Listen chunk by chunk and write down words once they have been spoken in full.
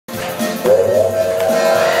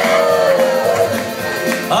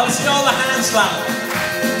this line.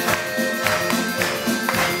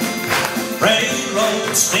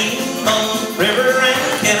 Railroad, steamboat, river and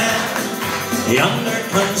canal. Yonder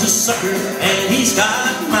comes a sucker and he's got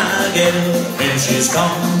my gal. And she's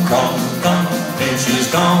gone, gone, gone. And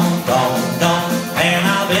she's gone, gone, gone. And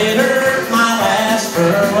I bid her my last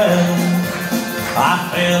farewell. I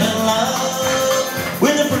fell in love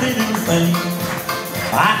with a pretty little thing.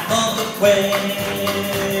 I thought the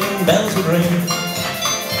wedding bells would ring.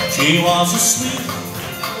 She was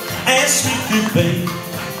as sweet could be,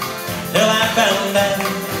 till I found out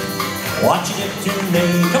what you did to me.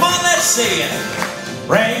 Come on, let's see it.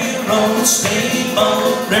 Railroad,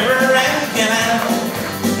 steamboat, river and canal.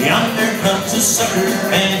 Yonder comes a sucker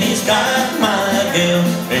and he's got my gal.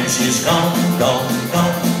 And she's gone, gone,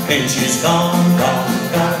 gone. And she's gone, gone,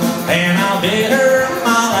 gone. And I'll bid her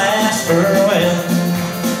my last farewell.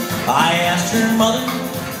 I asked her mother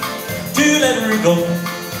to let her go.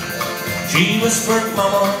 She whispered,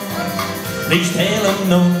 Mama, please tell him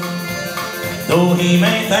no. Though he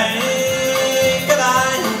may think that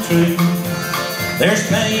I am true, there's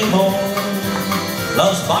plenty more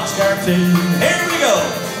love's boxcar too. Here we go.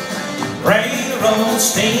 Railroad,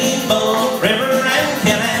 steamboat, river and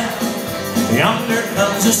canal. Yonder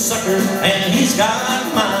comes a sucker and he's got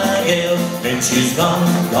my gal. And she's gone,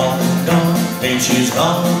 gone, gone. And she's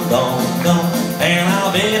gone, gone, gone. And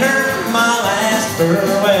I'll bid her my last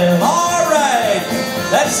farewell. All right,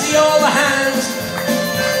 let's see all the hands.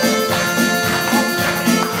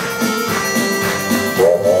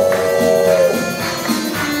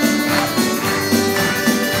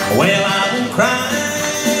 Well, I won't cry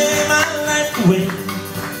my life away.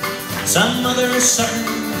 Some other sucker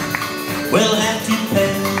will have to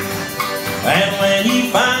pay. And when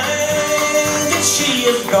he finds that she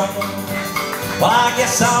is gone, well, I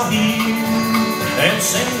guess I'll hear and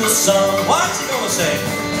sing the song. What's he gonna say?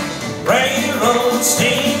 Railroad,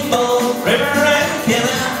 steamboat, river and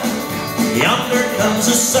canal. Yonder comes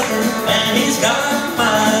a sucker and he's got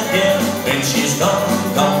my gal. And she's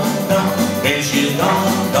gone, gone, gone. And she's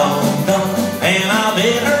gone, gone, gone. And I'll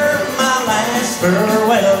bid her my last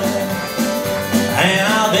farewell. And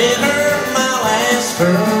I'll bid her my last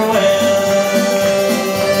farewell.